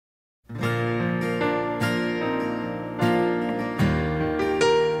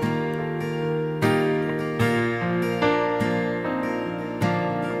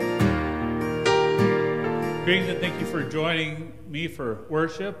Greetings and thank you for joining me for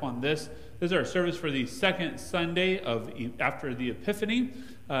worship on this. This is our service for the second Sunday after the Epiphany.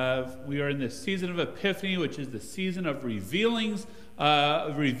 We are in the season of Epiphany, which is the season of revealing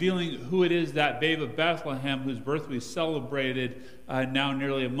who it is, that babe of Bethlehem, whose birth we celebrated now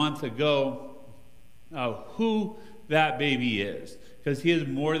nearly a month ago, who that baby is. Because he is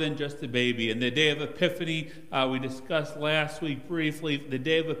more than just a baby. And the day of Epiphany, we discussed last week briefly, the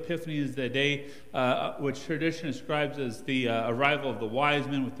day of Epiphany is the day which tradition describes as the arrival of the wise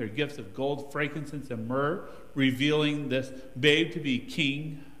men with their gifts of gold, frankincense, and myrrh, revealing this babe to be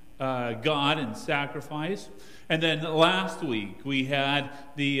king, God, and sacrifice. And then last week, we had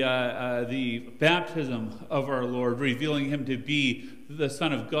the baptism of our Lord, revealing him to be the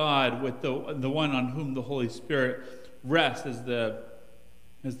Son of God, with the one on whom the Holy Spirit rests as the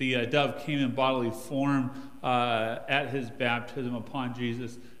dove came in bodily form at his baptism upon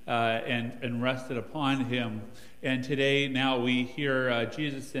Jesus and rested upon him. And today, now we hear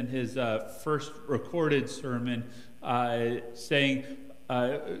Jesus in his first recorded sermon saying,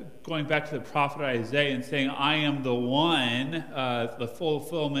 going back to the prophet Isaiah and saying, I am the one, the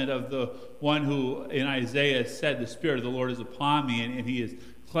fulfillment of the one who in Isaiah said, the Spirit of the Lord is upon me, and he is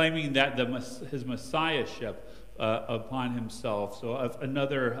claiming that his messiahship upon himself. So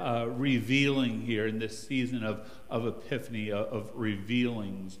another revealing here in this season of Epiphany, of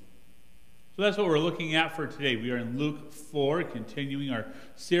revealings. So that's what we're looking at for today. We are in Luke 4, continuing our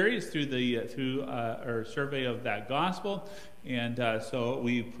series through our survey of that gospel. And so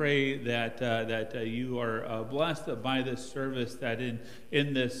we pray that you are blessed by this service, that in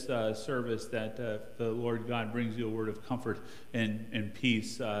this service that the Lord God brings you a word of comfort and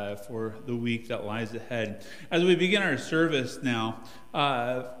peace for the week that lies ahead. As we begin our service now,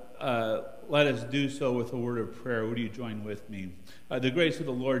 let us do so with a word of prayer. Would you join with me? The grace of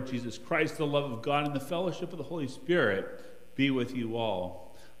the Lord Jesus Christ, the love of God, and the fellowship of the Holy Spirit be with you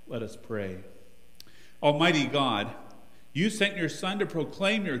all. Let us pray. Almighty God, you sent your Son to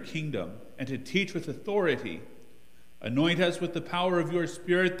proclaim your kingdom and to teach with authority. Anoint us with the power of your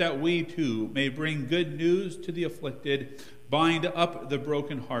Spirit, that we too may bring good news to the afflicted, bind up the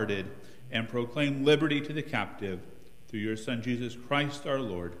brokenhearted, and proclaim liberty to the captive. Through your Son, Jesus Christ our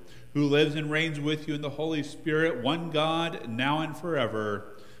Lord, who lives and reigns with you in the Holy Spirit, one God, now and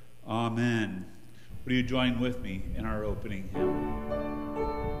forever. Amen. Would you join with me in our opening hymn?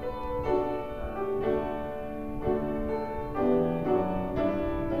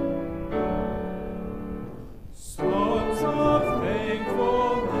 Stay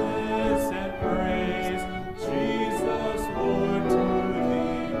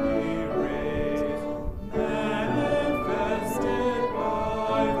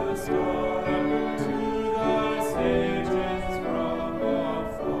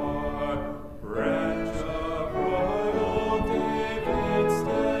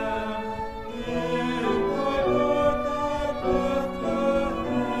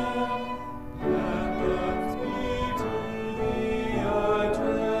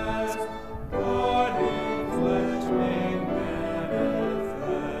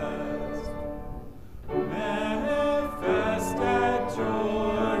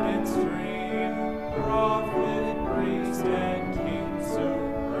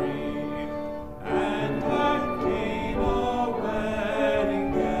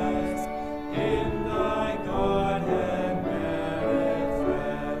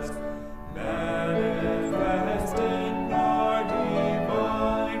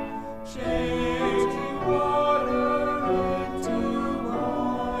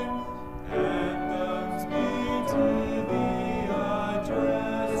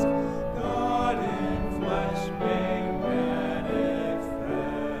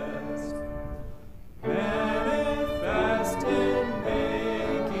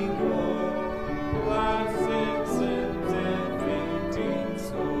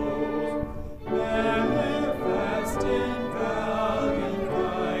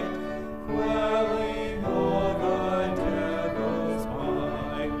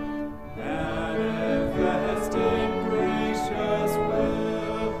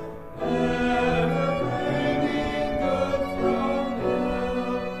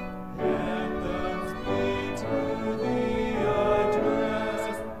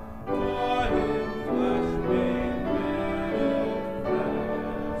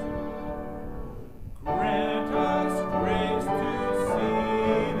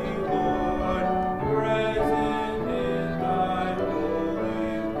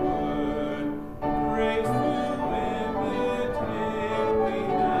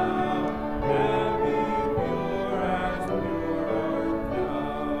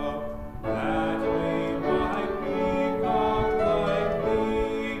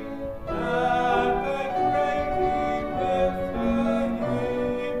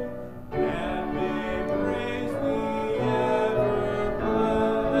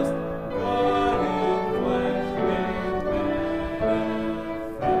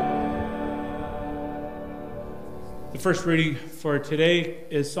first reading for today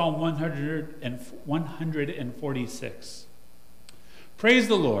is Psalm 146. Praise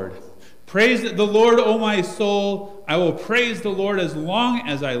the Lord. Praise the Lord, O my soul. I will praise the Lord as long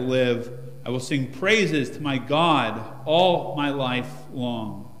as I live. I will sing praises to my God all my life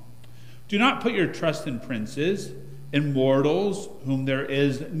long. Do not put your trust in princes, in mortals, whom there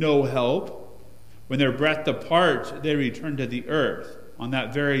is no help. When their breath departs, they return to the earth. On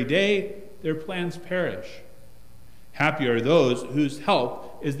that very day, their plans perish. Happy are those whose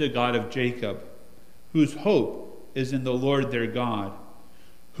help is the God of Jacob, whose hope is in the Lord their God,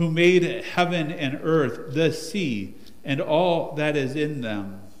 who made heaven and earth, the sea, and all that is in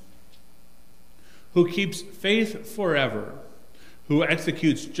them, who keeps faith forever, who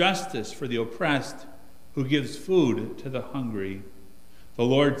executes justice for the oppressed, who gives food to the hungry. The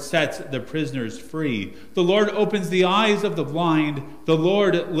Lord sets the prisoners free. The Lord opens the eyes of the blind. The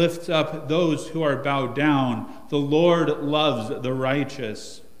Lord lifts up those who are bowed down. The Lord loves the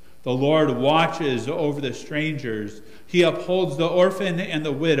righteous. The Lord watches over the strangers. He upholds the orphan and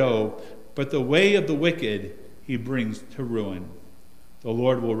the widow, but the way of the wicked he brings to ruin. The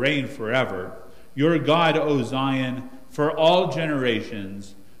Lord will reign forever. Your God, O Zion, for all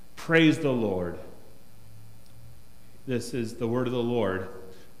generations. Praise the Lord. This is the word of the Lord.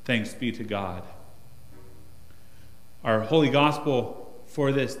 Thanks be to God. Our Holy Gospel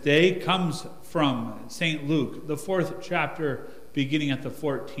for this day comes from St. Luke, the 4th chapter, beginning at the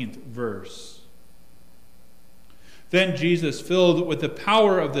 14th verse. Then Jesus, filled with the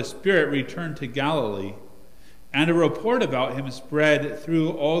power of the Spirit, returned to Galilee, and a report about him spread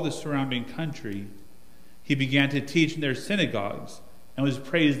through all the surrounding country. He began to teach in their synagogues and was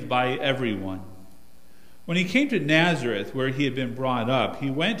praised by everyone. When he came to Nazareth, where he had been brought up,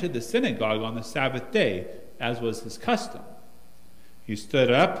 he went to the synagogue on the Sabbath day, as was his custom. He stood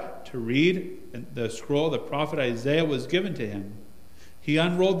up to read the scroll the prophet Isaiah was given to him. He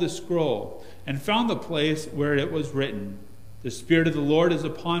unrolled the scroll and found the place where it was written, "The Spirit of the Lord is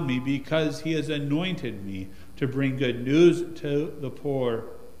upon me, because he has anointed me to bring good news to the poor.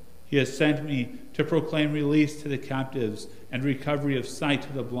 He has sent me to proclaim release to the captives and recovery of sight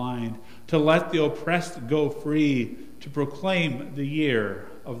to the blind, to let the oppressed go free, to proclaim the year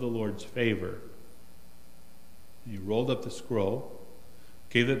of the Lord's favor." And he rolled up the scroll,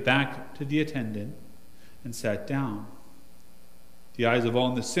 gave it back to the attendant, and sat down. The eyes of all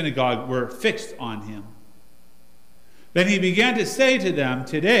in the synagogue were fixed on him. Then he began to say to them,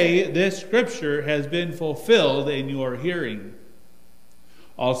 "Today this scripture has been fulfilled in your hearing."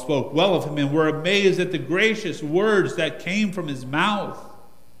 All spoke well of him and were amazed at the gracious words that came from his mouth.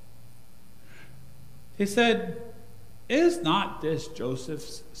 They said, "Is not this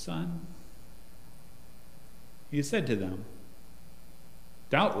Joseph's son?" He said to them,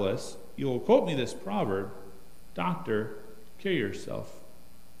 "Doubtless you will quote me this proverb, 'Doctor, cure yourself.'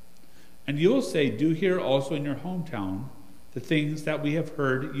 And you will say, 'Do here also in your hometown the things that we have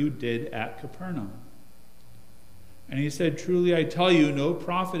heard you did at Capernaum.' And he said, 'Truly I tell you, no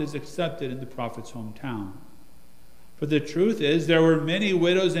prophet is accepted in the prophet's hometown. For the truth is, there were many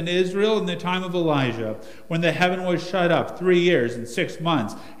widows in Israel in the time of Elijah, when the heaven was shut up 3 years and 6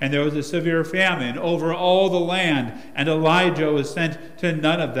 months, and there was a severe famine over all the land, and Elijah was sent to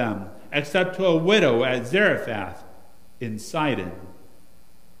none of them, except to a widow at Zarephath in Sidon.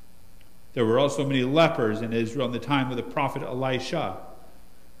 There were also many lepers in Israel in the time of the prophet Elisha,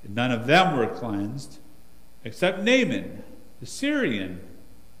 and none of them were cleansed, except Naaman, the Syrian.'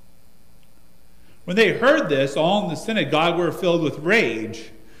 When they heard this, all in the synagogue were filled with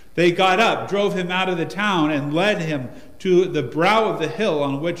rage. They got up, drove him out of the town, and led him to the brow of the hill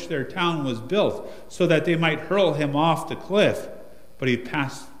on which their town was built, so that they might hurl him off the cliff. But he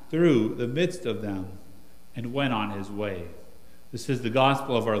passed through the midst of them and went on his way." This is the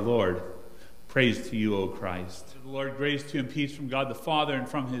gospel of our Lord. Praise to you, O Christ. The Lord, grace to you and peace from God the Father and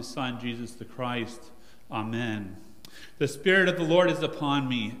from his Son, Jesus the Christ. Amen. The Spirit of the Lord is upon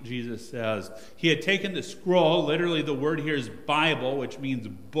me, Jesus says. He had taken the scroll, literally the word here is Bible, which means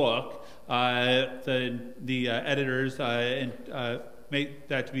book. The editors make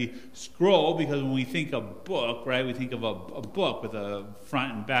that to be scroll, because when we think of book, right, we think of a book with a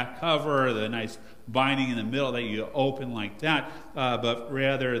front and back cover, the nice binding in the middle that you open like that. But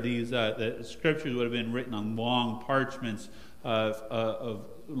rather, the scriptures would have been written on long parchments of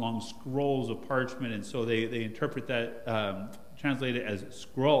long scrolls of parchment, and so they interpret that, translate it as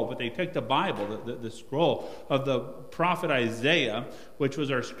scroll. But they took the Bible, the scroll of the prophet Isaiah, which was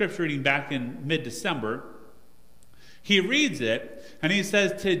our scripture reading back in mid-December. He reads it, and he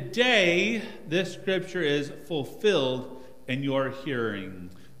says, "Today this scripture is fulfilled in your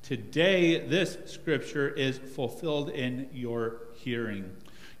hearing." today this scripture is fulfilled in your hearing.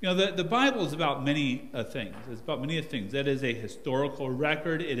 You know, the Bible is about many things. It's about many things. It is a historical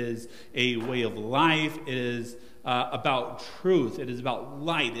record. It is a way of life. It is about truth. It is about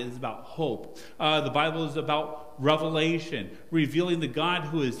light. It is about hope. The Bible is about revelation, revealing the God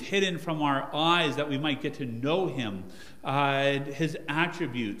who is hidden from our eyes that we might get to know him, his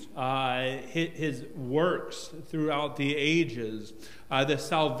attributes, his works throughout the ages, the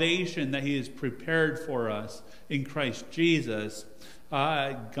salvation that he has prepared for us in Christ Jesus.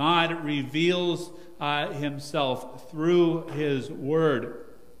 God reveals himself through his word.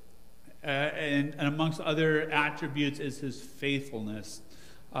 And amongst other attributes is his faithfulness.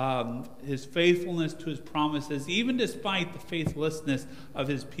 His faithfulness to his promises, even despite the faithlessness of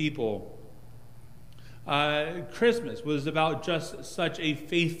his people. Christmas was about just such a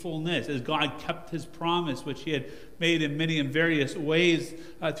faithfulness as God kept his promise, which he had made in many and various ways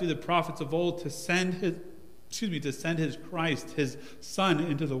through the prophets of old to send his Christ, his Son,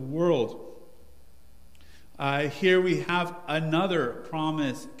 into the world. Here we have another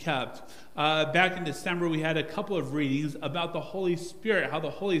promise kept. Back in December, we had a couple of readings about the Holy Spirit, how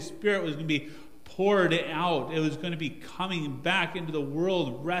the Holy Spirit was going to be poured out. It was going to be coming back into the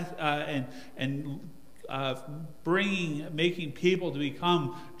world making people to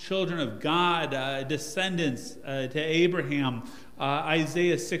become children of God, descendants to Abraham.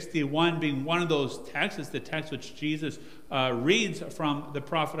 Isaiah 61 being one of those texts, is the text which Jesus reads from the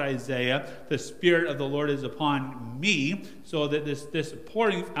prophet Isaiah. The Spirit of the Lord is upon me, so that this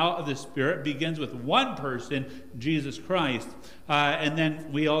pouring out of the Spirit begins with one person, Jesus Christ. And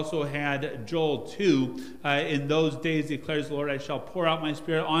then we also had Joel 2, in those days declares the Lord, I shall pour out my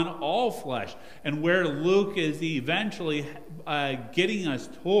Spirit on all flesh. And where Luke is eventually getting us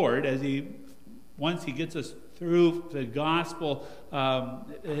toward, once he gets us through the gospel,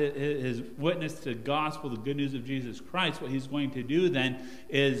 his witness to the gospel, the good news of Jesus Christ, what he's going to do then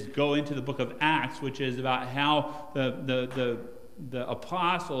is go into the book of Acts, which is about how the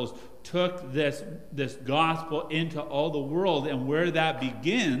apostles took this gospel into all the world, and where that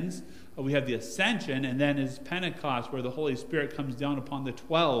begins, we have the ascension, and then is Pentecost, where the Holy Spirit comes down upon the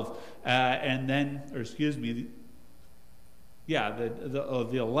 12, the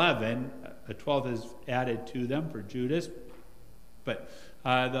 11, the 12 is added to them for Judas, but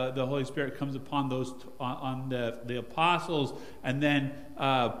the Holy Spirit comes upon the apostles, and then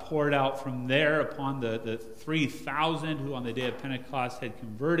poured out from there upon the 3,000 who on the day of Pentecost had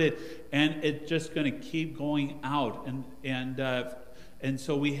converted, and it's just going to keep going out, and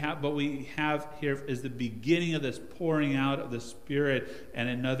so we have here is the beginning of this pouring out of the Spirit, and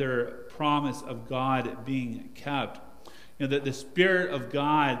another promise of God being kept. You know, that the Spirit of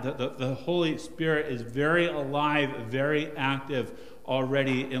God, the Holy Spirit, is very alive, very active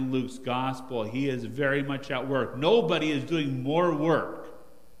already in Luke's gospel. He is very much at work. Nobody is doing more work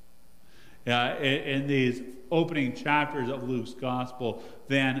in these opening chapters of Luke's gospel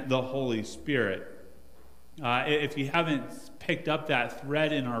than the Holy Spirit. If you haven't picked up that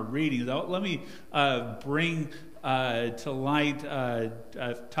thread in our readings, let me bring to light,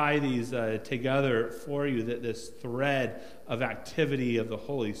 tie these together for you, that this thread of activity of the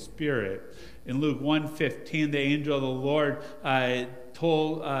Holy Spirit. In Luke 1:15, the angel of the Lord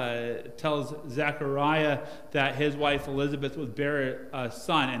tells Zechariah that his wife Elizabeth would bear a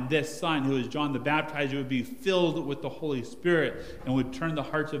son, and this son, who is John the Baptizer, would be filled with the Holy Spirit and would turn the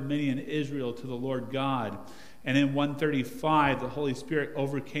hearts of many in Israel to the Lord God. And in 135, the Holy Spirit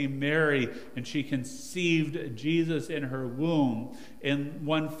overcame Mary, and she conceived Jesus in her womb. In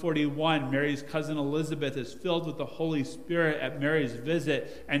 141, Mary's cousin Elizabeth is filled with the Holy Spirit at Mary's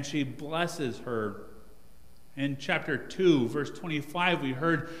visit, and she blesses her. In chapter 2, verse 25, we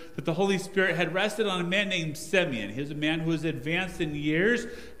heard that the Holy Spirit had rested on a man named Simeon. He was a man who was advanced in years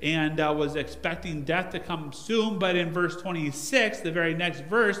and was expecting death to come soon. But in verse 26, the very next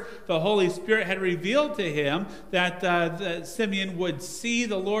verse, the Holy Spirit had revealed to him that Simeon would see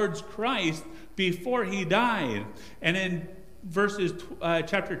the Lord's Christ before he died. And in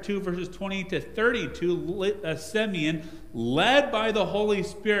chapter 2, verses 20 to 32, Simeon, led by the Holy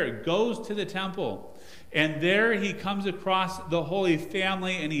Spirit, goes to the temple. And there he comes across the Holy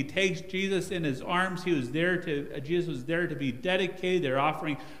Family, and he takes Jesus in his arms. Jesus was there to be dedicated. They're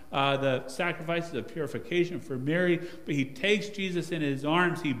offering the sacrifices of purification for Mary. But he takes Jesus in his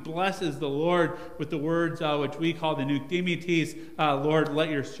arms. He blesses the Lord with the words which we call the Nunc Dimittis, Lord, let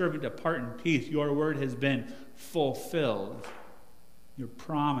your servant depart in peace. Your word has been fulfilled. Your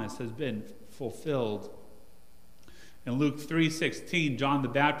promise has been fulfilled. In Luke 3:16, John the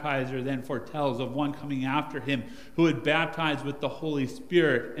Baptizer then foretells of one coming after him who would baptize with the Holy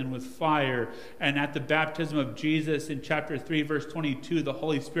Spirit and with fire. And at the baptism of Jesus in chapter 3, verse 22, the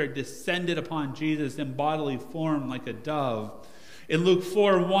Holy Spirit descended upon Jesus in bodily form like a dove. In Luke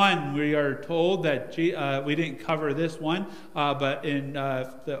 4:1, we are told that, we didn't cover this one, but in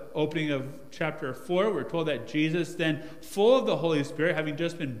the opening of chapter 4, we're told that Jesus then, full of the Holy Spirit, having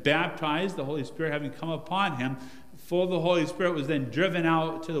just been baptized, the Holy Spirit having come upon him, full of the Holy Spirit, was then driven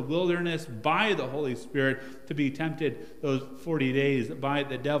out to the wilderness by the Holy Spirit to be tempted those 40 days by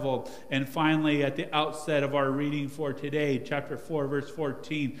the devil. And finally, at the outset of our reading for today, chapter 4, verse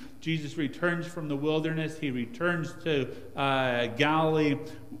 14, Jesus returns from the wilderness. He returns to Galilee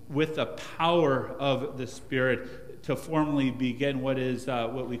with the power of the Spirit to formally begin what is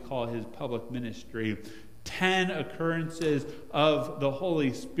what we call his public ministry. 10 occurrences of the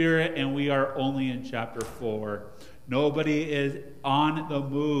Holy Spirit, and we are only in chapter 4. Nobody is on the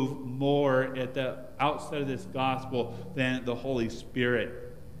move more at the outset of this gospel than the Holy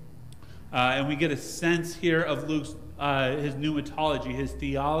Spirit. And we get a sense here of Luke's his pneumatology, his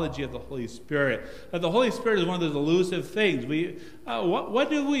theology of the Holy Spirit. That the Holy Spirit is one of those elusive things. What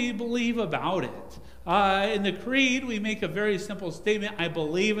do we believe about it? In the Creed, we make a very simple statement: I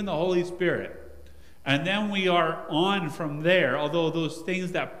believe in the Holy Spirit. And then we are on from there, although those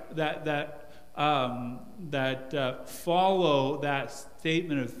things that follow that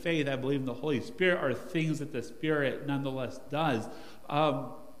statement of faith, I believe in the Holy Spirit, are things that the Spirit nonetheless does.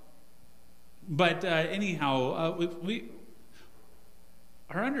 Anyhow,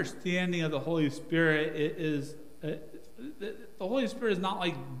 our understanding of the Holy Spirit is the Holy Spirit is not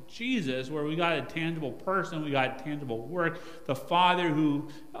like Jesus, where we got a tangible person, we got tangible work. The Father who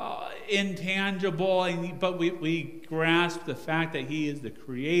intangible, but we grasp the fact that he is the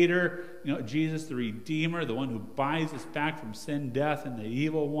Creator. Jesus, the Redeemer, the one who buys us back from sin, death, and the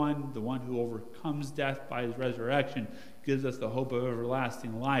evil one, the one who overcomes death by his resurrection, gives us the hope of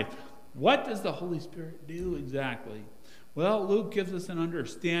everlasting life. What does the Holy Spirit do exactly? Well, Luke gives us an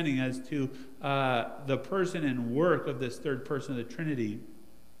understanding as to the person and work of this third person of the Trinity.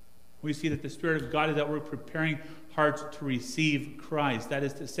 We see that the Spirit of God is at work preparing hearts to receive Christ. That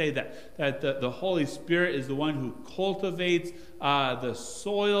is to say that the Holy Spirit is the one who cultivates the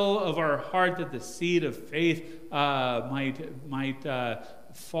soil of our heart, that the seed of faith might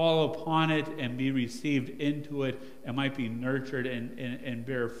fall upon it and be received into it, and might be nurtured and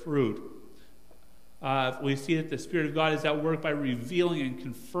bear fruit. We see that the Spirit of God is at work by revealing and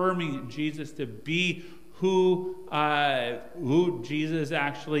confirming Jesus to be who Jesus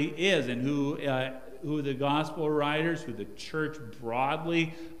actually is, and who the gospel writers, who the church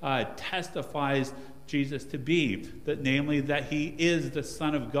broadly testifies Jesus to be, namely that he is the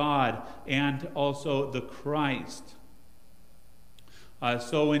Son of God and also the Christ.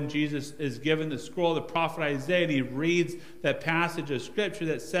 So when Jesus is given the scroll of the prophet Isaiah, and he reads that passage of Scripture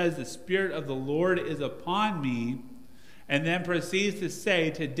that says, "The Spirit of the Lord is upon me," and then proceeds to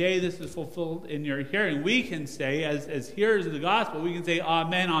say, "Today this is fulfilled in your hearing," we can say, as hearers of the gospel, we can say,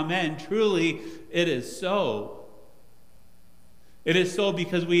 "Amen, amen, truly it is so." It is so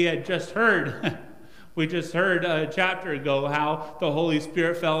because we had just heard We just heard a chapter ago how the Holy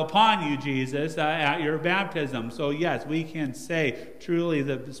Spirit fell upon you, Jesus, at your baptism. So yes, we can say truly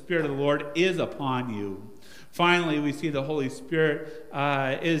the Spirit of the Lord is upon you. Finally, we see the Holy Spirit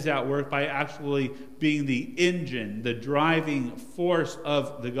is at work by actually being the engine, the driving force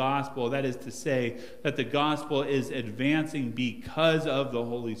of the gospel. That is to say that the gospel is advancing because of the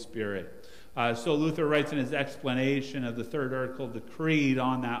Holy Spirit. So Luther writes in his explanation of the third article of the Creed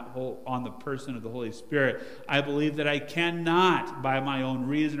on the person of the Holy Spirit, "I believe that I cannot by my own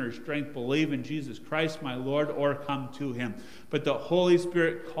reason or strength believe in Jesus Christ my Lord or come to him. But the Holy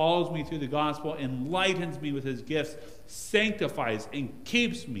Spirit calls me through the gospel, enlightens me with his gifts, sanctifies and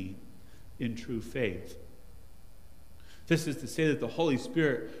keeps me in true faith." This is to say that the Holy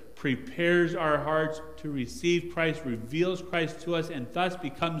Spirit prepares our hearts to receive Christ, reveals Christ to us, and thus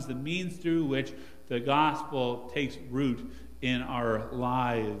becomes the means through which the gospel takes root in our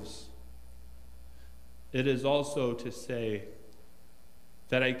lives. It is also to say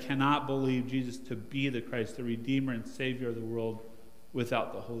that I cannot believe Jesus to be the Christ, the Redeemer and Savior of the world,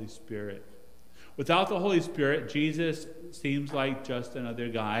 without the Holy Spirit. Without the Holy Spirit, Jesus seems like just another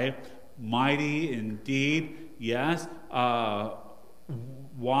guy, mighty indeed, yes,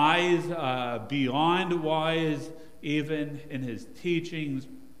 wise, beyond wise even in his teachings.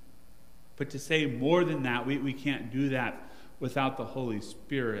 But to say more than that, we can't do that without the Holy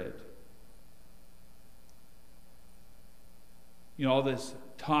Spirit. all this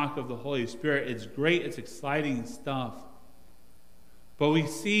talk of the Holy Spirit. It's great, it's exciting stuff. But we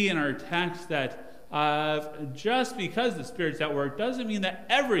see in our text that just because the Spirit's at work doesn't mean that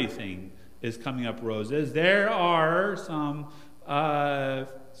everything is coming up roses. There are some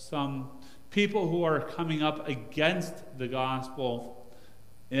people who are coming up against the gospel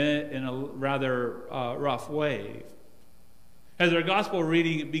in a rather rough way. As our gospel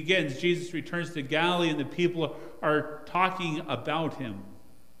reading begins, Jesus returns to Galilee and the people are talking about him.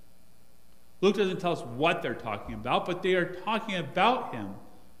 Luke doesn't tell us what they're talking about, but they are talking about him.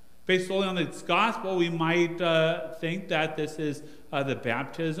 Based solely on this gospel, we might think that this is the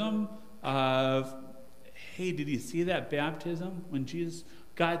baptism of, hey, did you see that baptism when Jesus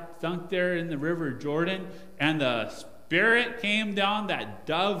got dunked there in the river Jordan and the Spirit came down, that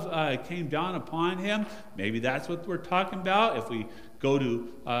dove came down upon him? Maybe that's what we're talking about. If we go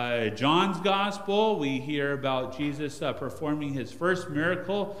to John's gospel, we hear about Jesus performing his first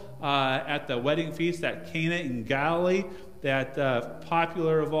miracle at the wedding feast at Cana in Galilee. That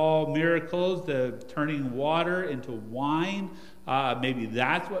popular of all miracles, the turning water into wine. Maybe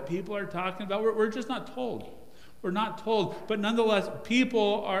that's what people are talking about. We're just not told. We're not told. But nonetheless,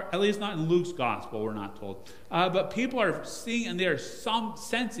 people are, at least not in Luke's gospel, we're not told. But people are seeing and they are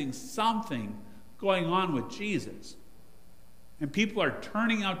sensing something going on with Jesus. And people are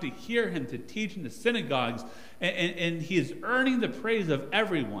turning out to hear him, to teach in the synagogues. And he is earning the praise of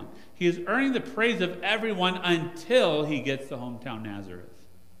everyone. He is earning the praise of everyone until he gets to hometown Nazareth.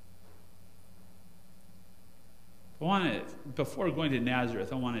 Before going to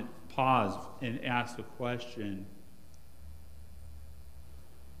Nazareth, I want to pause and ask a question.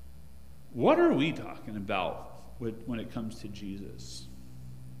 What are we talking about when it comes to Jesus?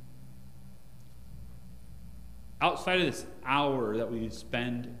 Outside of this hour that we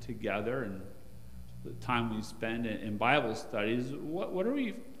spend together and the time we spend in Bible studies, what are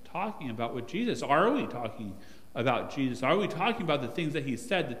we talking about with Jesus? Are we talking about Jesus? Are we talking about the things that he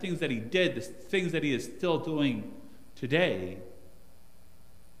said, the things that he did, the things that he is still doing today?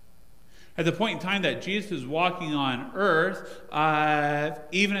 At the point in time that Jesus is walking on earth,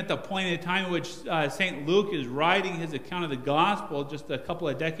 even at the point in time in which St. Luke is writing his account of the gospel just a couple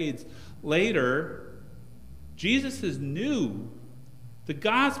of decades later, Jesus is new. The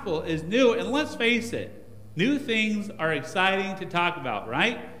gospel is new. And let's face it, new things are exciting to talk about,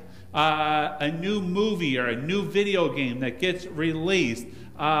 right? A new movie or a new video game that gets released,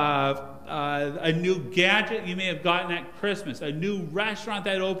 a new gadget you may have gotten at Christmas, a new restaurant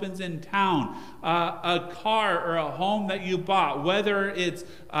that opens in town, a car or a home that you bought, whether it's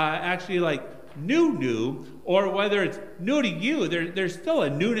actually like new, or whether it's new to you, there's still a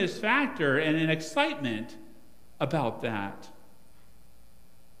newness factor and an excitement about that.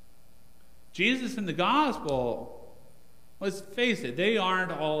 Jesus and the gospel, let's face it, they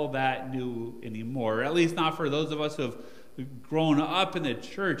aren't all that new anymore, at least not for those of us who have grown up in the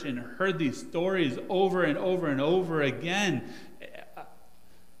church and heard these stories over and over and over again.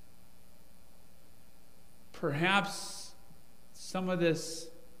 Perhaps some of this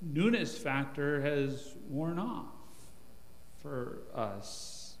newness factor has worn off for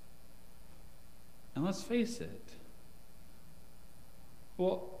us. And let's face it,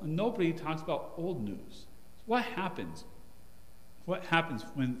 well, nobody talks about old news. What happens? What happens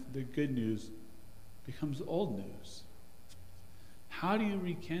when the good news becomes old news? How do you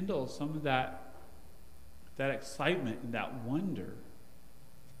rekindle some of that excitement and that wonder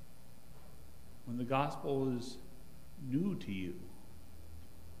when the gospel is new to you?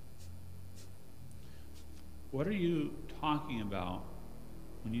 What are you talking about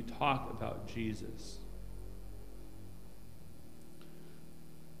when you talk about Jesus?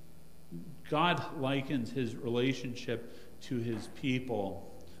 God likens his relationship to his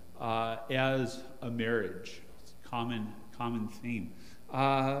people as a marriage. It's a common theme.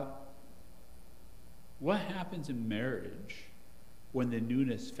 What happens in marriage when the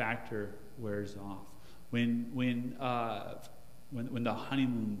newness factor wears off? When the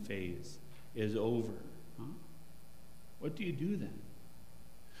honeymoon phase is over? Huh? What do you do then?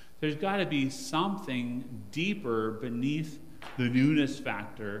 There's got to be something deeper beneath the newness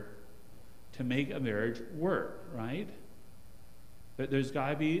factor to make a marriage work, right? But there's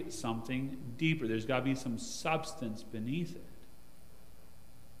got to be something deeper. There's got to be some substance beneath it.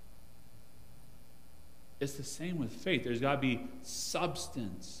 It's the same with faith. There's got to be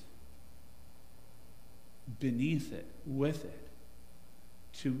substance beneath it, with it,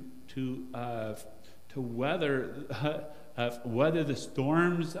 to weather the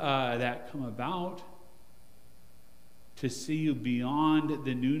storms that come about, to see you beyond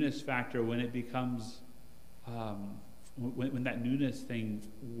the newness factor when it becomes when that newness thing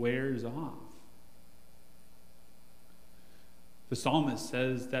wears off. The psalmist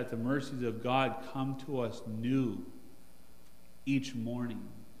says that the mercies of God come to us new each morning.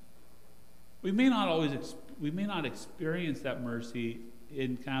 We may not experience that mercy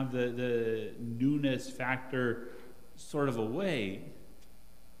in kind of the newness factor sort of a way.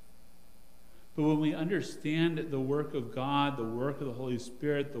 But when we understand the work of God, the work of the Holy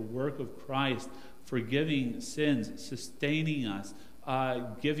Spirit, the work of Christ, forgiving sins, sustaining us,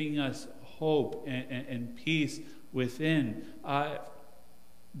 giving us hope and peace within,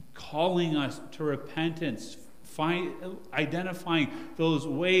 calling us to repentance, identifying those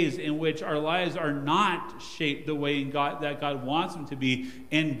ways in which our lives are not shaped the way that God wants them to be,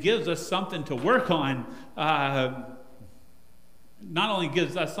 and gives us something to work on. Not only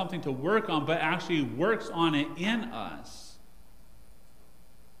gives us something to work on, but actually works on it in us.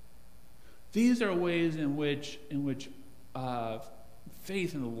 These are ways in which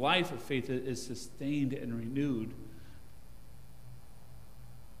faith and the life of faith is sustained and renewed.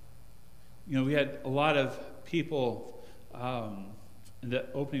 You know, we had a lot of people in the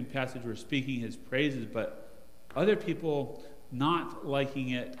opening passage were speaking his praises, but other people not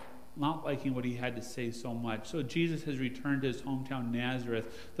liking what he had to say so much. So Jesus has returned to his hometown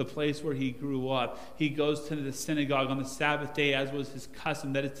Nazareth, the place where he grew up. He goes to the synagogue on the Sabbath day, as was his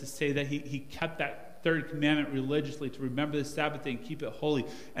custom. That is to say that he kept that third commandment religiously, to remember the Sabbath day and keep it holy.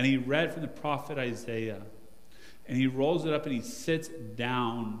 And he read from the prophet Isaiah. And he rolls it up and he sits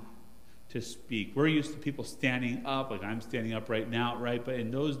down to speak. We're used to people standing up, like I'm standing up right now, right? But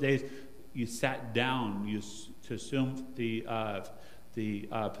in those days, you sat down to assume the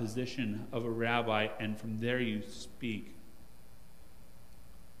position of a rabbi, and from there you speak.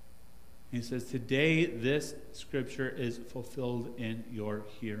 He says, today this scripture is fulfilled in your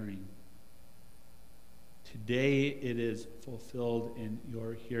hearing. Today it is fulfilled in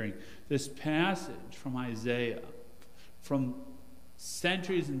your hearing. This passage from Isaiah, from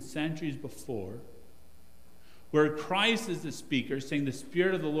centuries and centuries before, where Christ is the speaker, saying the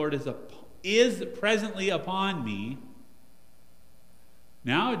Spirit of the Lord is presently upon me.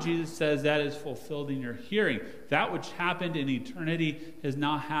 Now Jesus says that is fulfilled in your hearing. That which happened in eternity has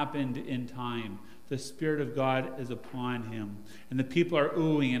now happened in time. The Spirit of God is upon him. And the people are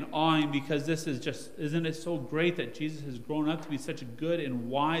oohing and awing, because this is just, isn't it so great that Jesus has grown up to be such a good and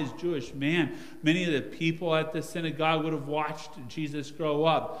wise Jewish man? Many of the people at the synagogue would have watched Jesus grow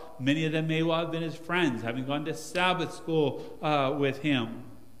up. Many of them may well have been his friends, having gone to Sabbath school with him.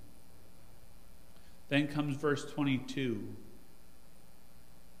 Then comes verse 22.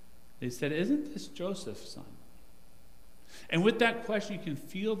 They said, isn't this Joseph's son? And with that question, you can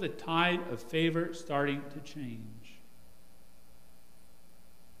feel the tide of favor starting to change.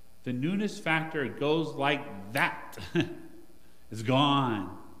 The newness factor goes like that. It's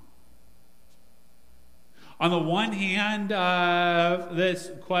gone. On the one hand, this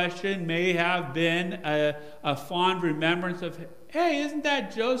question may have been a fond remembrance of, hey, isn't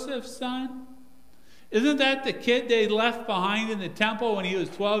that Joseph's son? Isn't that the kid they left behind in the temple when he was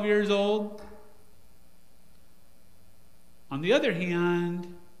 12 years old? On the other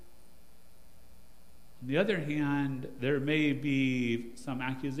hand, there may be some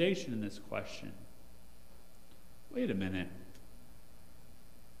accusation in this question. Wait a minute.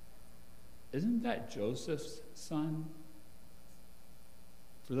 Isn't that Joseph's son?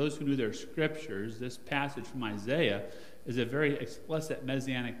 For those who knew their scriptures, this passage from Isaiah is a very explicit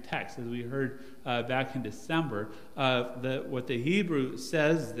messianic text. As we heard back in December, what the Hebrew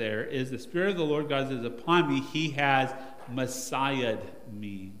says there is, the Spirit of the Lord God is upon me. He has Messiahed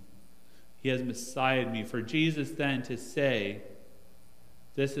me. He has Messiahed me. For Jesus then to say,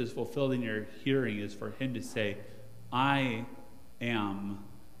 this is fulfilled in your hearing, is for him to say, I am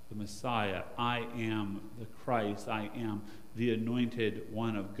the Messiah. I am the Christ. I am the anointed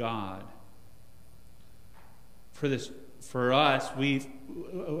one of God. For us, we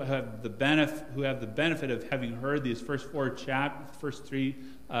have the benefit of having heard these first four chapters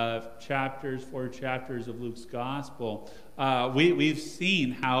of Luke's gospel. We've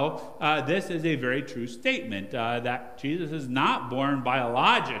seen how this is a very true statement, that Jesus is not born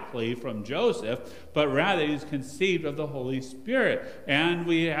biologically from Joseph, but rather he's conceived of the Holy Spirit. And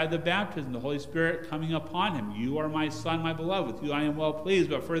we had the baptism, the Holy Spirit coming upon him. You are my son, my beloved. With you I am well pleased.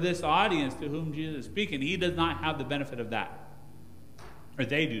 But for this audience to whom Jesus is speaking, he does not have the benefit of that. Or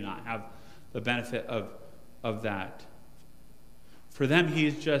they do not have the benefit of that. For them,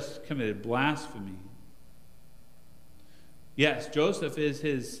 he's just committed blasphemy. Yes, Joseph is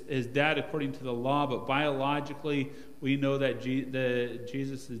his dad according to the law, but biologically, we know that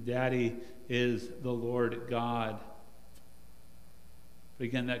Jesus' daddy is the Lord God. But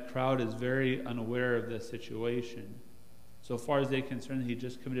again, that crowd is very unaware of this situation. So far as they're concerned, he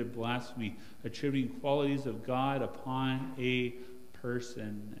just committed blasphemy, attributing qualities of God upon a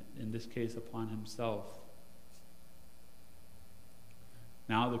person, in this case upon himself.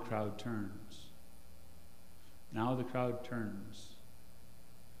 Now the crowd turns. Now the crowd turns.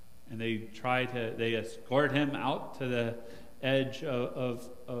 And they escort him out to the edge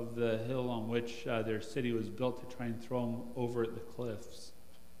of the hill on which their city was built, to try and throw him over the cliffs.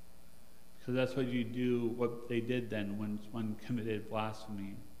 Because that's what you do, what they did then when one committed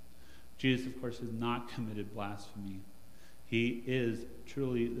blasphemy. Jesus, of course, has not committed blasphemy. He is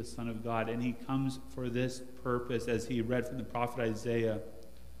truly the Son of God, and he comes for this purpose, as he read from the prophet Isaiah,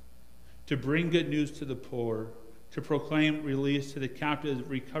 to bring good news to the poor, to proclaim release to the captives,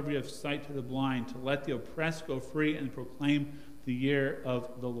 recovery of sight to the blind, to let the oppressed go free, and proclaim the year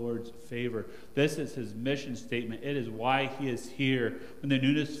of the Lord's favor. This is his mission statement. It is why he is here. When the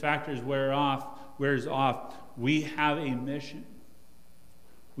newness factors wears off, we have a mission.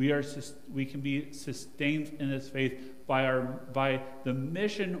 We can be sustained in this faith by the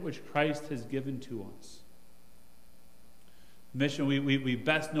mission which Christ has given to us. Mission, we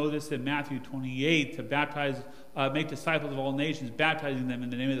best know this in Matthew 28, to baptize, make disciples of all nations, baptizing them in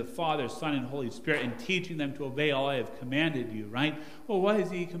the name of the Father, Son, and Holy Spirit, and teaching them to obey all I have commanded you, right? Well, what has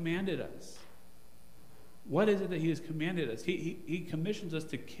he commanded us? What is it that he has commanded us? He commissions us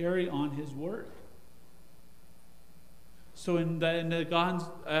to carry on his work. So at the end of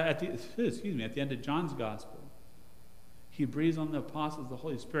John's Gospel, he breathes on the apostles the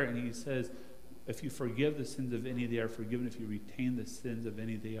Holy Spirit, and he says, if you forgive the sins of any, they are forgiven. If you retain the sins of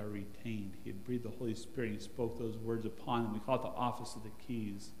any, they are retained. He had breathed the Holy Spirit, and he spoke those words upon them. We call it the office of the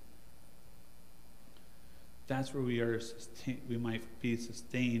keys. That's where we might be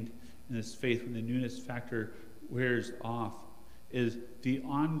sustained in this faith when the newness factor wears off, is the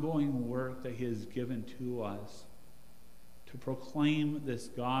ongoing work that he has given to us to proclaim this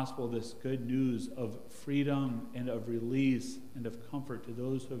gospel, this good news of freedom and of release and of comfort to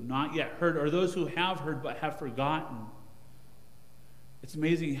those who have not yet heard, or those who have heard but have forgotten. It's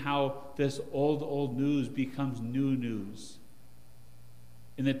amazing how this old news becomes new news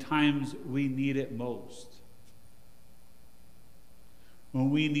in the times we need it most. When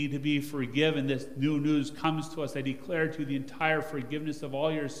we need to be forgiven, this new news comes to us. I declare to you the entire forgiveness of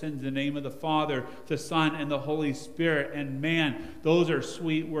all your sins in the name of the Father, the Son, and the Holy Spirit. And man, those are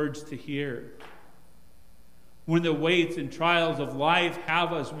sweet words to hear. When the weights and trials of life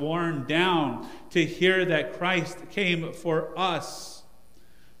have us worn down, to hear that Christ came for us,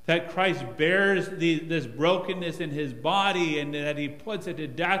 that Christ bears this brokenness in his body, and that he puts it to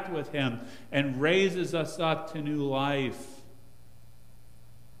death with him and raises us up to new life.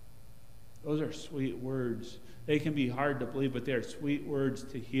 Those are sweet words. They can be hard to believe, but they are sweet words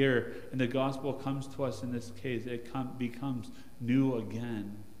to hear. And the gospel comes to us in this case. It becomes new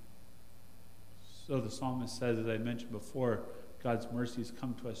again. So the psalmist says, as I mentioned before, God's mercies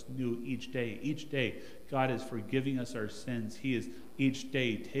come to us new each day. Each day, God is forgiving us our sins. He is each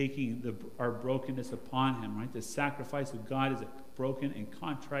day taking our brokenness upon him, right? The sacrifice of God is a broken and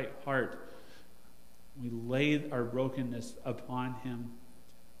contrite heart. We lay our brokenness upon him,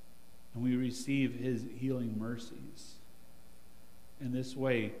 and we receive his healing mercies. In this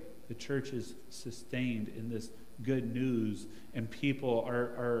way, the church is sustained in this good news, and people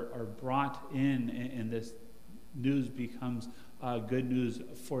are brought in, and this news becomes good news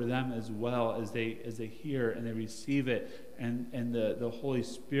for them as well, as they hear and they receive it, and the Holy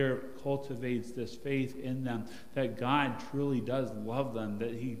Spirit cultivates this faith in them that God truly does love them,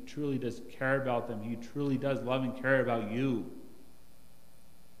 that he truly does care about them, he truly does love and care about you.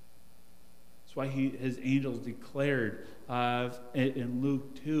 That's why his angels declared in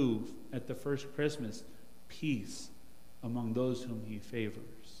Luke 2 at the first Christmas, peace among those whom he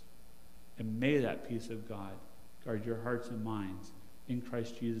favors. And may that peace of God guard your hearts and minds in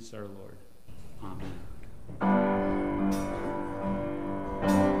Christ Jesus our Lord. Amen.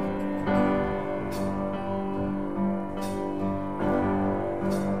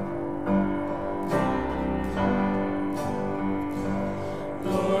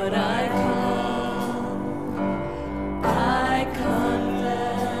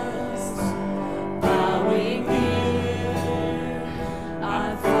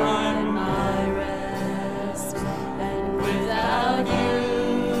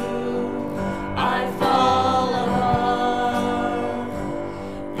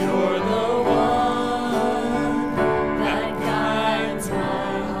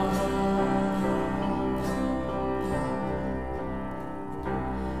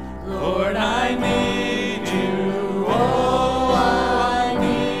 Lord, I need you. Oh, I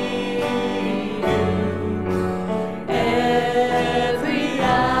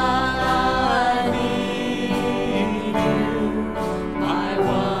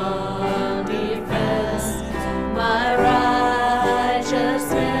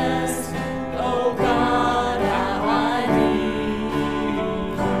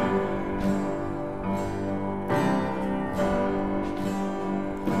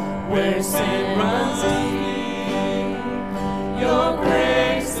where sin runs deep, your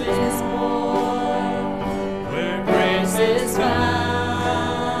grace is more. Where grace is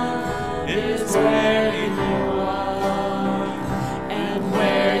found is where you are, and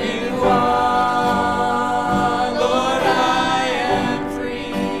where you are, Lord, I am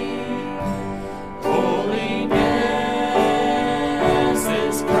free. Holiness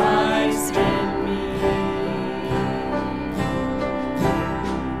is Christ in me.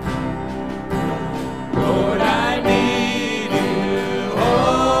 Lord, I need you.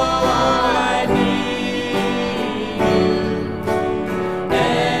 Oh, I need you.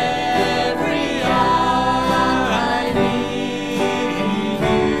 Every hour I need you.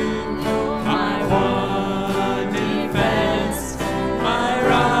 My one defense, my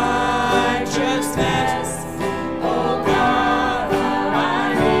righteousness. Oh God, how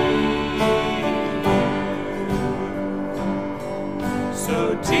I need you.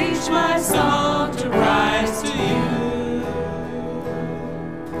 So teach my song to rise to you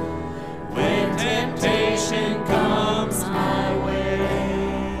when temptation comes my way,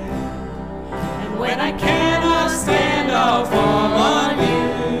 and when I cannot stand, I'll fall on you.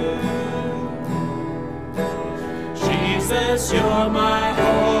 Jesus, you're my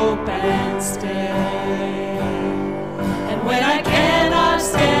hope and stay, and when I cannot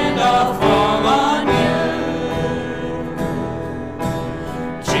stand, I'll fall on you.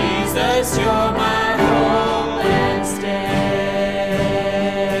 Jesus, you're my hope and stay.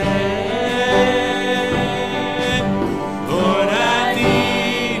 Lord, I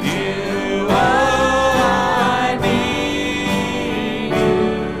need you. Oh, I need you.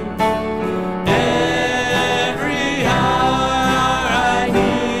 Every hour I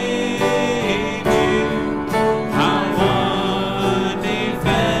need you. My one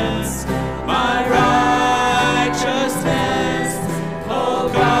defense, my righteousness. Oh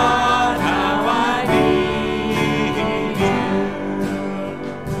God, how I need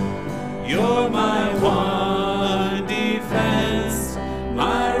you. You're my one defense,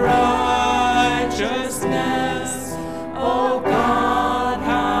 my righteousness. Oh God,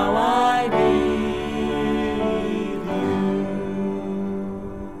 how I need you.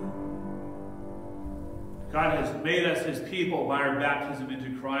 God has made us his people by our baptism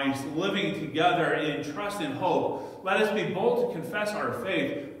into Christ, living together in trust and hope. Let us be bold to confess our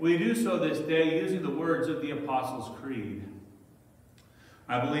faith. We do so this day using the words of the Apostles' Creed.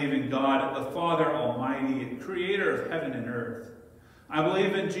 I believe in God, the Father Almighty, creator of heaven and earth. I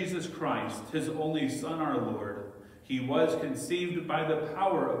believe in Jesus Christ, his only Son, our Lord. He was conceived by the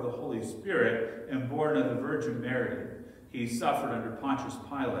power of the Holy Spirit and born of the Virgin Mary. He suffered under Pontius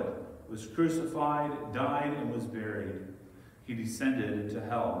Pilate, was crucified, died, and was buried. He descended into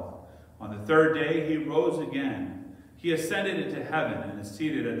hell. On the third day, he rose again. He ascended into heaven and is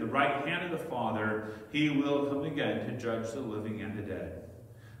seated at the right hand of the Father. He will come again to judge the living and the dead.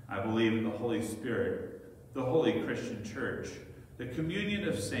 I believe in the Holy Spirit, the holy Christian church, the communion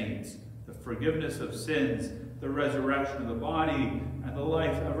of saints, the forgiveness of sins, the resurrection of the body, and the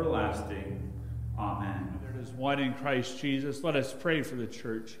life everlasting. Amen. There is one in Christ Jesus. Let us pray for the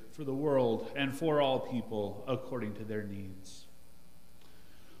church, for the world, and for all people according to their needs.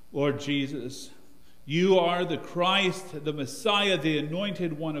 Lord Jesus, you are the Christ, the Messiah, the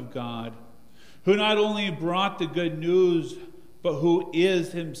anointed one of God, who not only brought the good news, but who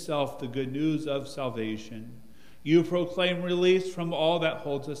is himself the good news of salvation. You proclaim release from all that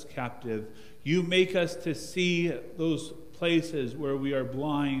holds us captive. You make us to see those places where we are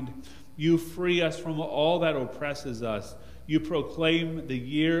blind. You free us from all that oppresses us. You proclaim the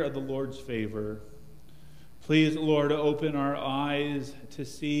year of the Lord's favor. Please, Lord, open our eyes to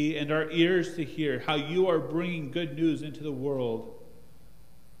see and our ears to hear how you are bringing good news into the world.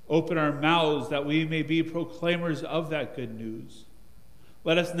 Open our mouths that we may be proclaimers of that good news.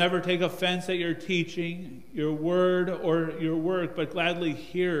 Let us never take offense at your teaching, your word, or your work, but gladly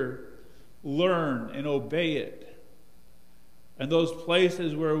hear, learn, and obey it. And those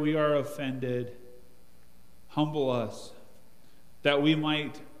places where we are offended, humble us, that we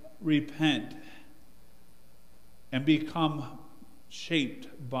might repent and become shaped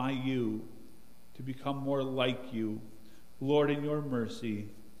by you, to become more like you. Lord, in your mercy,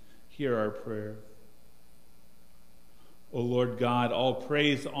 hear our prayer. O Lord God, all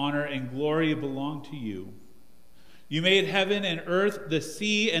praise, honor, and glory belong to you. You made heaven and earth, the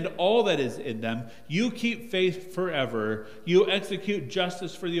sea, and all that is in them. You keep faith forever. You execute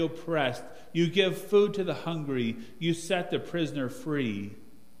justice for the oppressed. You give food to the hungry. You set the prisoner free.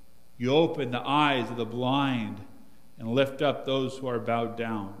 You open the eyes of the blind and lift up those who are bowed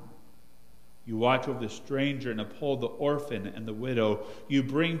down. You watch over the stranger and uphold the orphan and the widow. You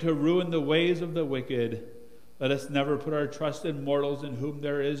bring to ruin the ways of the wicked. Let us never put our trust in mortals in whom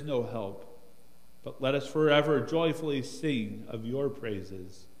there is no help, but let us forever joyfully sing of your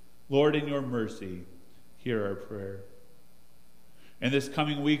praises. Lord, in your mercy, hear our prayer. In this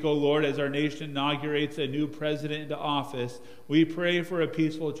coming week, O Lord, as our nation inaugurates a new president into office, we pray for a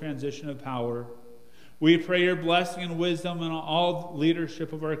peaceful transition of power. We pray your blessing and wisdom on all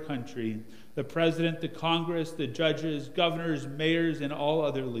leadership of our country, the president, the Congress, the judges, governors, mayors, and all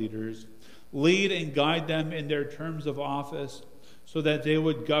other leaders. Lead and guide them in their terms of office so that they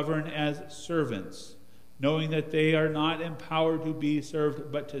would govern as servants, knowing that they are not empowered to be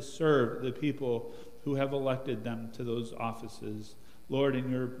served, but to serve the people who have elected them to those offices. Lord, in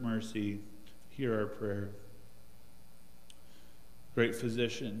your mercy, hear our prayer. Great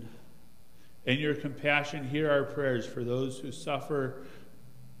physician, in your compassion, hear our prayers for those who suffer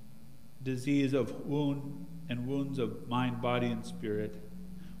disease of wounds of mind, body, and spirit.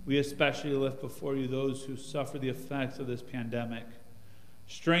 We especially lift before you those who suffer the effects of this pandemic.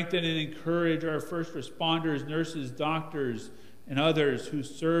 Strengthen and encourage our first responders, nurses, doctors, and others who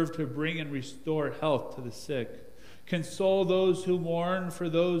serve to bring and restore health to the sick. Console those who mourn for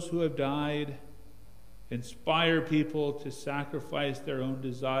those who have died. Inspire people to sacrifice their own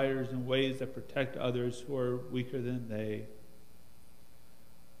desires in ways that protect others who are weaker than they.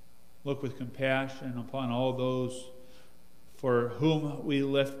 Look with compassion upon all those for whom we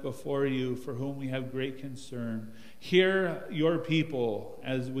lift before you, for whom we have great concern. Hear your people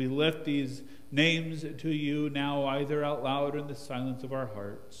as we lift these names to you now, either out loud or in the silence of our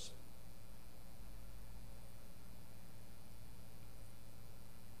hearts.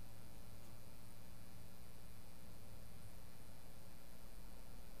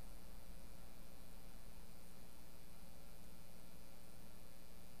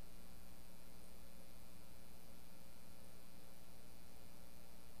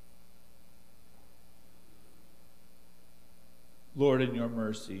 Lord, in your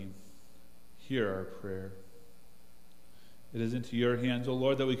mercy, hear our prayer. It is into your hands, O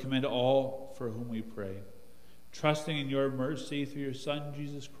Lord, that we commend all for whom we pray, trusting in your mercy through your Son,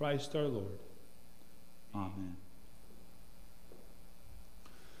 Jesus Christ our Lord. Amen.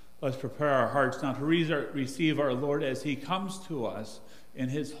 Let's prepare our hearts now to receive our Lord as he comes to us in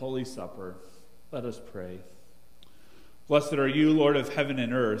his holy supper. Let us pray. Blessed are you, Lord of heaven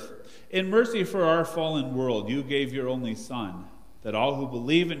and earth. In mercy for our fallen world, you gave your only Son, that all who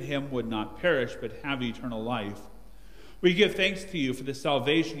believe in him would not perish but have eternal life. We give thanks to you for the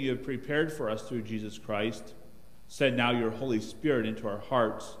salvation you have prepared for us through Jesus Christ. Send now your Holy Spirit into our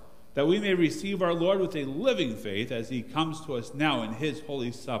hearts, that we may receive our Lord with a living faith as he comes to us now in his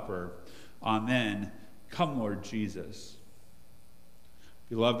holy supper. Amen. Come, Lord Jesus.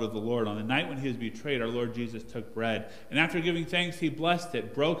 Beloved of the Lord, on the night when he was betrayed, our Lord Jesus took bread, and after giving thanks, he blessed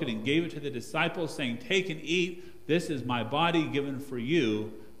it, broke it, and gave it to the disciples, saying, "Take and eat. This is my body given for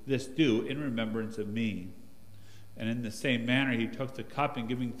you. This do in remembrance of me." And in the same manner, he took the cup and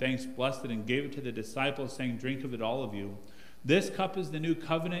giving thanks, blessed it and gave it to the disciples, saying, "Drink of it, all of you. This cup is the new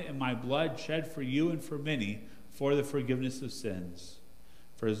covenant in my blood, shed for you and for many for the forgiveness of sins.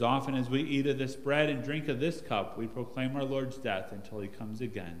 For as often as we eat of this bread and drink of this cup, we proclaim our Lord's death until he comes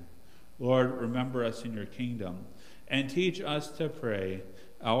again. Lord, remember us in your kingdom, and teach us to pray,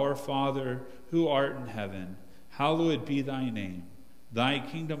 Our Father, who art in heaven, hallowed be thy name. Thy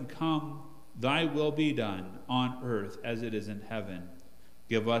kingdom come, thy will be done, on earth as it is in heaven.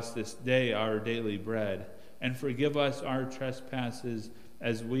 Give us this day our daily bread, and forgive us our trespasses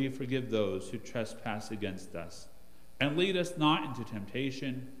as we forgive those who trespass against us. And lead us not into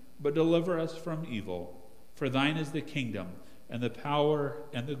temptation, but deliver us from evil. For thine is the kingdom, and the power,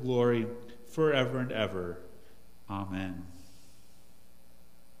 and the glory, forever and ever. Amen.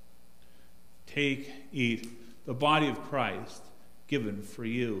 Take, eat the body of Christ, given for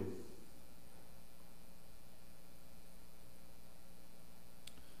you.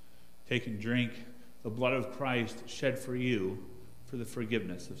 Take and drink the blood of Christ shed for you for the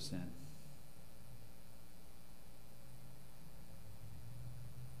forgiveness of sin.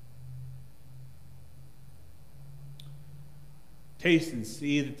 Taste and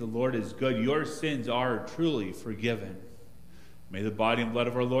see that the Lord is good. Your sins are truly forgiven. May the body and blood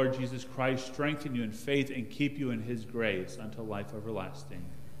of our Lord Jesus Christ strengthen you in faith and keep you in his grace until life everlasting.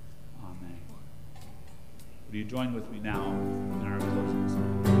 Amen. Would you join with me now in our closing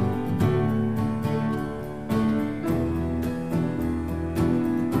song?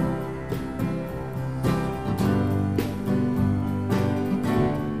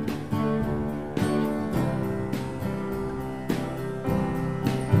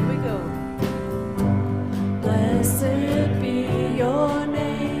 Here we go.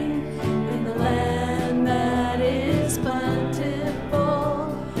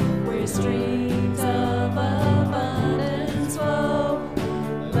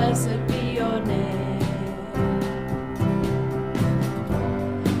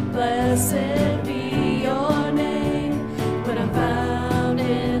 Blessed be your name. When I'm found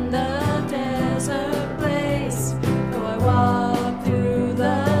in the desert place, though I walk through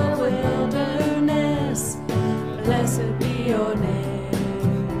the wilderness, blessed be your name.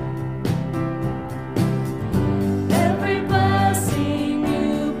 Every blessing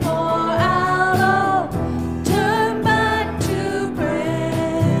you pour out, I'll turn back to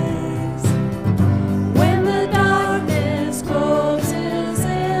praise. When the darkness closes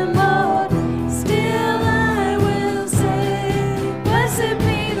in, Lord, still I will say, blessed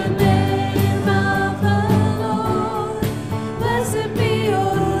be the name of the Lord. Blessed be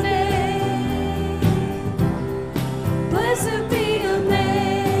your name. Blessed be the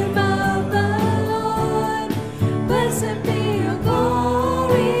name of the Lord. Blessed be your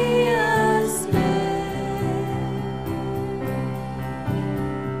glorious name.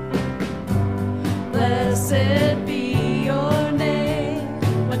 Blessed be your name.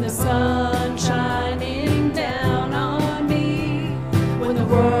 When the sun's shining down on me, when the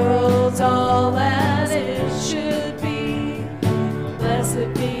world's all as it should be,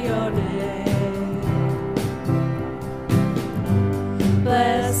 blessed be your name.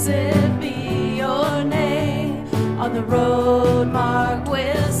 Blessed be your name. On the road marked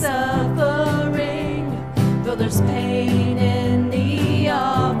with suffering, though there's pain in the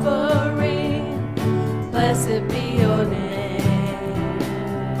offering, blessed be your name.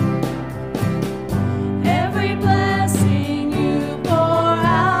 Every blessing you pour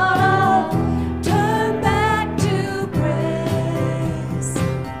out, I'll turn back to praise.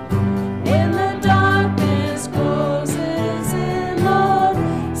 In the darkness closes in, Lord,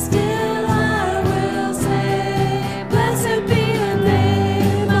 still I will say, blessed be the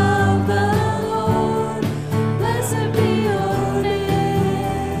name of the Lord. Blessed be your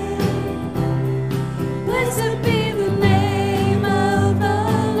name. Blessed be the name of the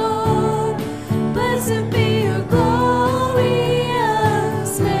Lord. Blessed be your glorious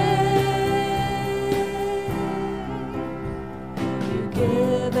name. You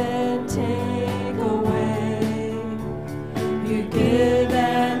give and take away. You give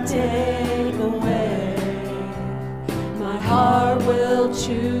and take away. My heart will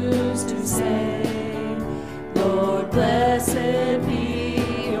choose to say, Lord, blessed be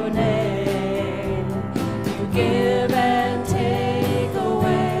your name. You give and take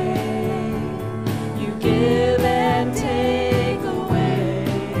away. You give and take away.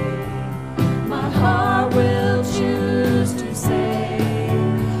 My heart will choose to say,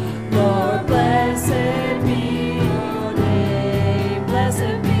 Lord, blessed be your name.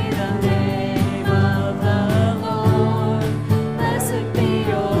 Blessed be the name of the Lord. Blessed be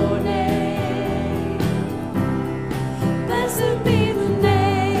your name. Blessed be the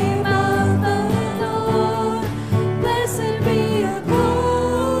name of the Lord. Blessed be your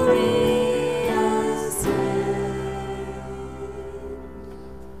glorious name.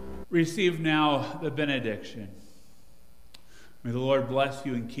 Receive now the benediction. May the Lord bless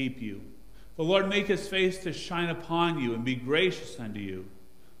you and keep you. The Lord make his face to shine upon you and be gracious unto you.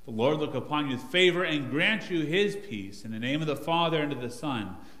 The Lord look upon you with favor and grant you his peace. In the name of the Father, and of the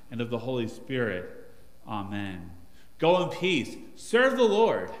Son, and of the Holy Spirit. Amen. Go in peace. Serve the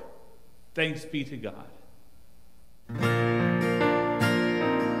Lord. Thanks be to God.